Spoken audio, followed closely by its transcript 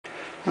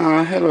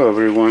Hello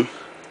everyone.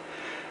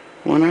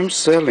 When I'm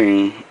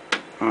selling,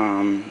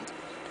 um,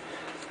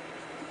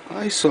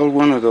 I sold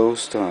one of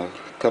those a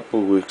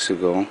couple weeks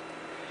ago.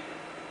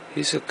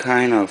 It's a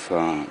kind of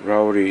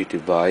rotary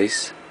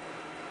device.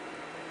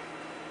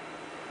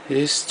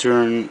 It's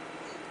turned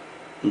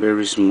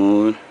very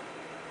smooth.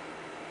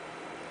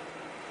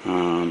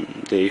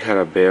 They had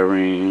a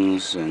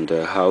bearings and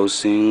the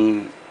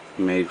housing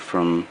made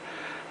from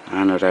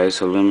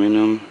anodized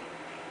aluminum.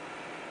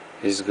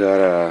 It's got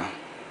a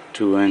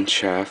 2 end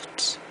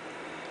shafts.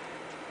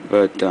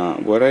 But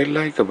what I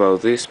like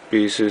about this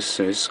piece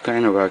is it's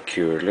kind of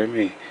accurate. Let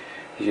me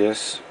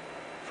just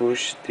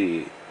push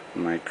the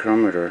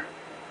micrometer.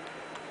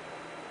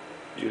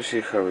 You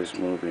see how it's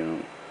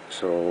moving.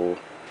 So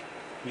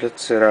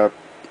let's set up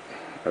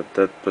at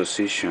that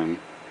position,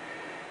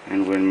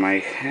 and when my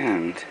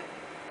hand,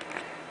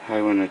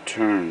 I want to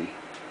turn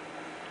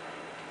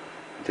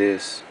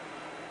this,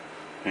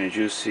 and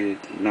you see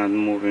it not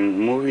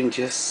moving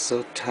just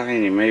so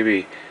tiny,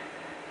 maybe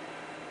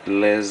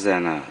less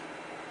than a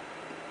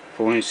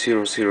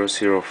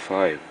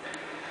 0.0005.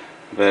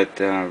 But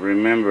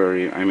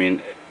remember, I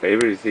mean,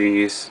 everything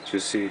is, you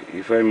see,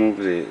 if I move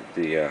the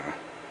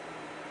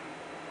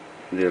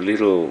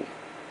little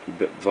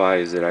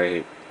vise that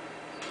I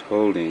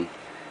holding,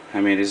 I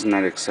mean, it's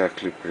not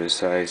exactly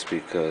precise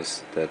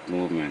because that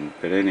movement,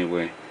 but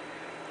anyway,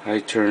 I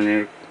turn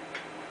it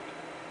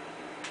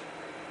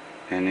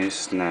and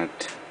it's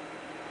not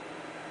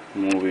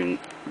moving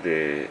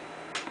the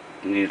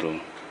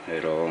needle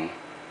at all.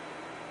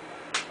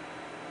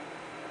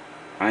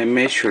 I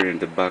measure in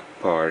the back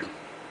part.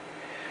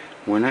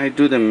 When I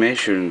do the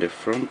measure in the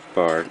front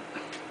part,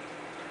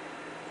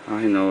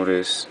 I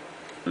notice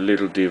a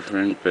little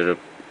different, but a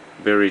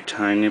very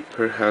tiny,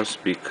 perhaps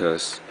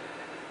because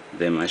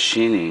the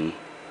machining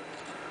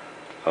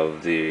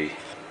of the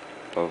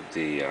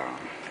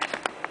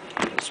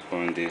let's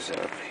point this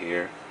up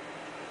here.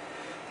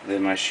 The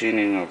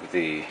machining of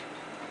the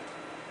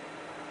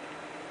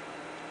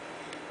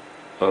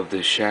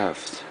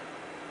shaft,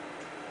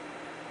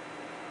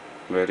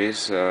 but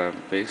it's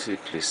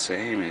basically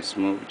same. It's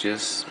moved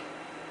just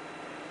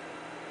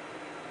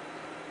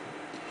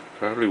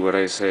probably what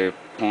I say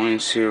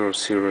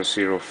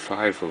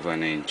 0.0005 of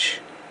an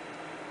inch.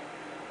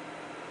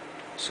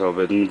 So,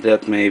 but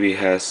that maybe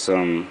has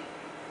some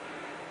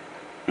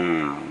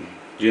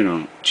you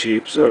know,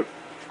 chips or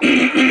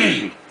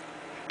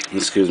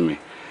excuse me,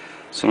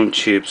 some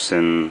chips,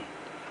 and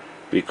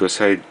because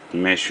I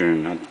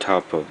measuring on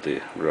top of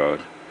the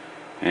rod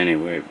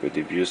anyway. But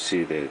if you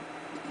see the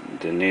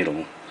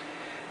needle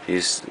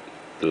is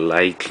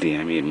lightly,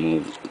 I mean,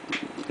 moved,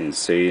 and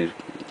say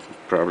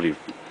probably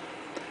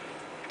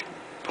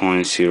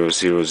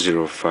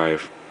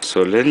 0.0005.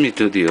 So let me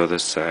do the other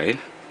side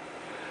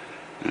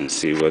and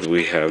see what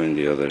we have in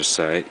the other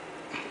side.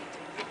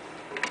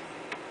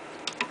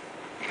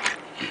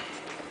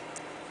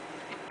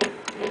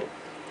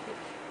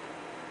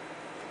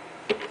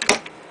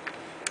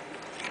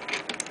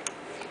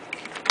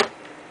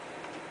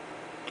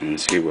 And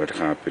see what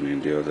happened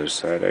in the other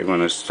side. I'm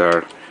gonna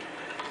start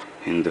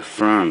in the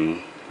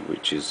front,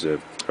 which is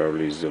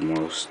probably is the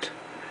most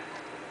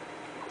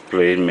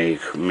blade may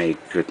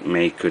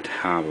could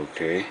have.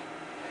 Okay,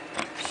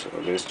 so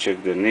let's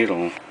check the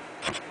needle.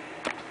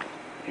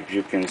 If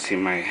you can see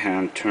my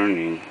hand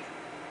turning,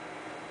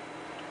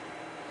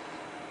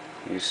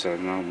 it does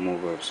not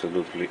move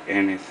absolutely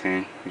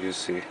anything. You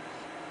see,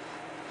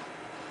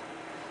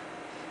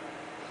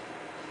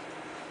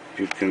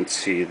 you can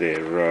see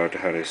the rod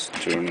how it's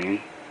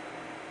turning.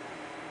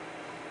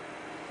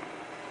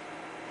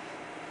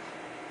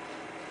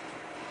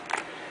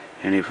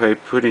 And if I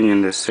put it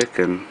in the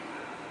second,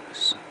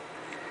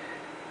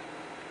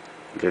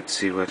 let's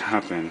see what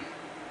happened.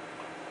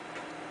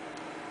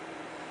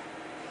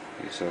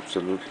 It's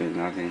absolutely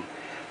nothing.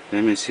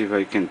 Let me see if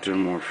I can turn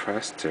more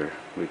faster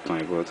with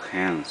my both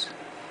hands.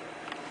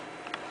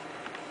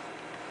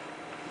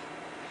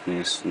 And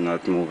it's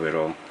not move at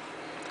all.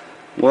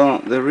 Well,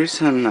 the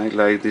reason I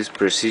like this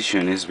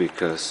precision is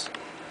because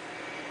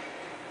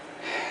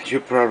you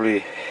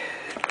probably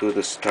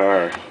could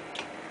start.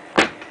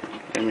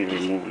 Let me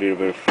remove a little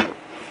bit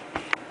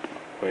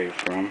away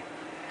from.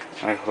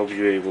 I hope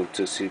you're able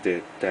to see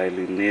the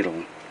dialing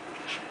needle,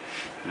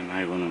 and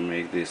I want to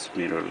make this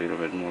mirror a little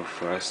bit more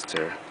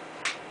faster,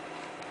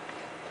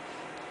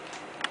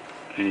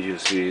 and you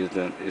see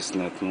that it's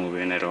not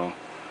moving at all.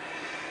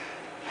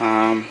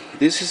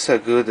 This is a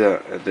good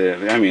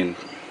I mean,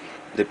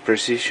 the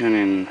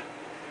precision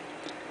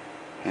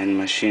and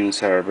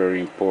machines are very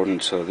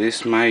important, so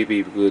this might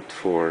be good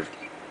for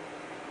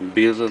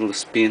build a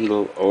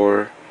spindle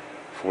or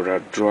for a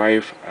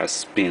drive a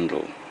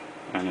spindle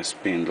and a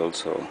spindle.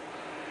 So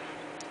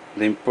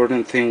the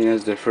important thing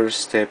is the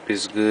first step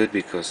is good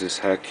because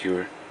it's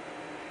accurate,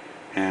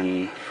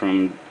 and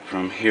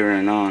from here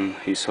and on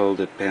it all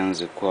depends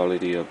the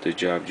quality of the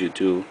job you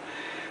do.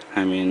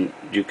 I mean,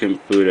 you can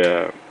put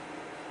a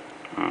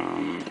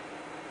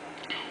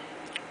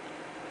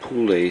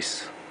pull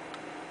lace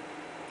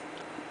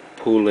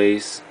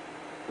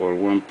or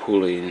one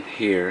pulley in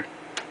here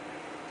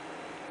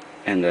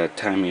and a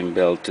timing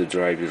belt to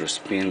drive your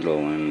spindle,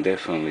 and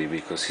definitely,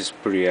 because it's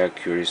pretty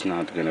accurate, it's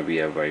not gonna be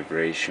a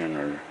vibration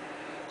or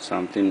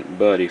something.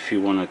 But if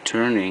you want to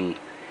turning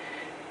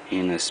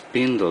in a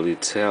spindle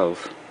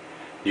itself,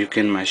 you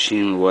can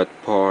machine what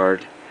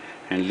part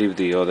and leave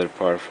the other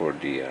part for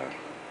the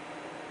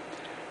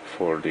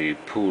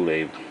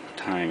pulley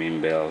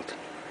timing belt,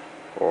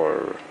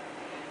 or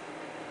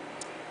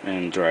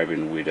and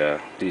driving with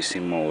a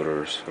DC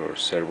motors or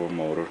servo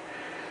motor.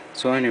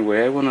 So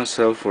anyway, I wanna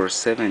sell for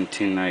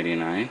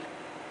 $17.99,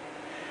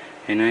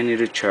 and I need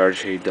to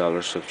charge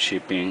 $8 of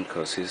shipping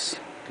because it's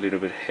a little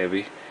bit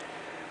heavy.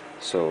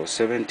 So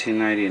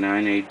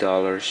 $17.99,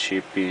 $8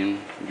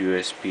 shipping,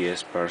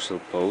 USPS parcel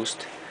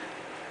post.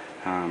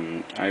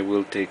 I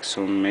will take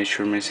some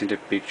measurements in the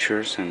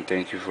pictures, and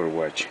thank you for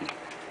watching.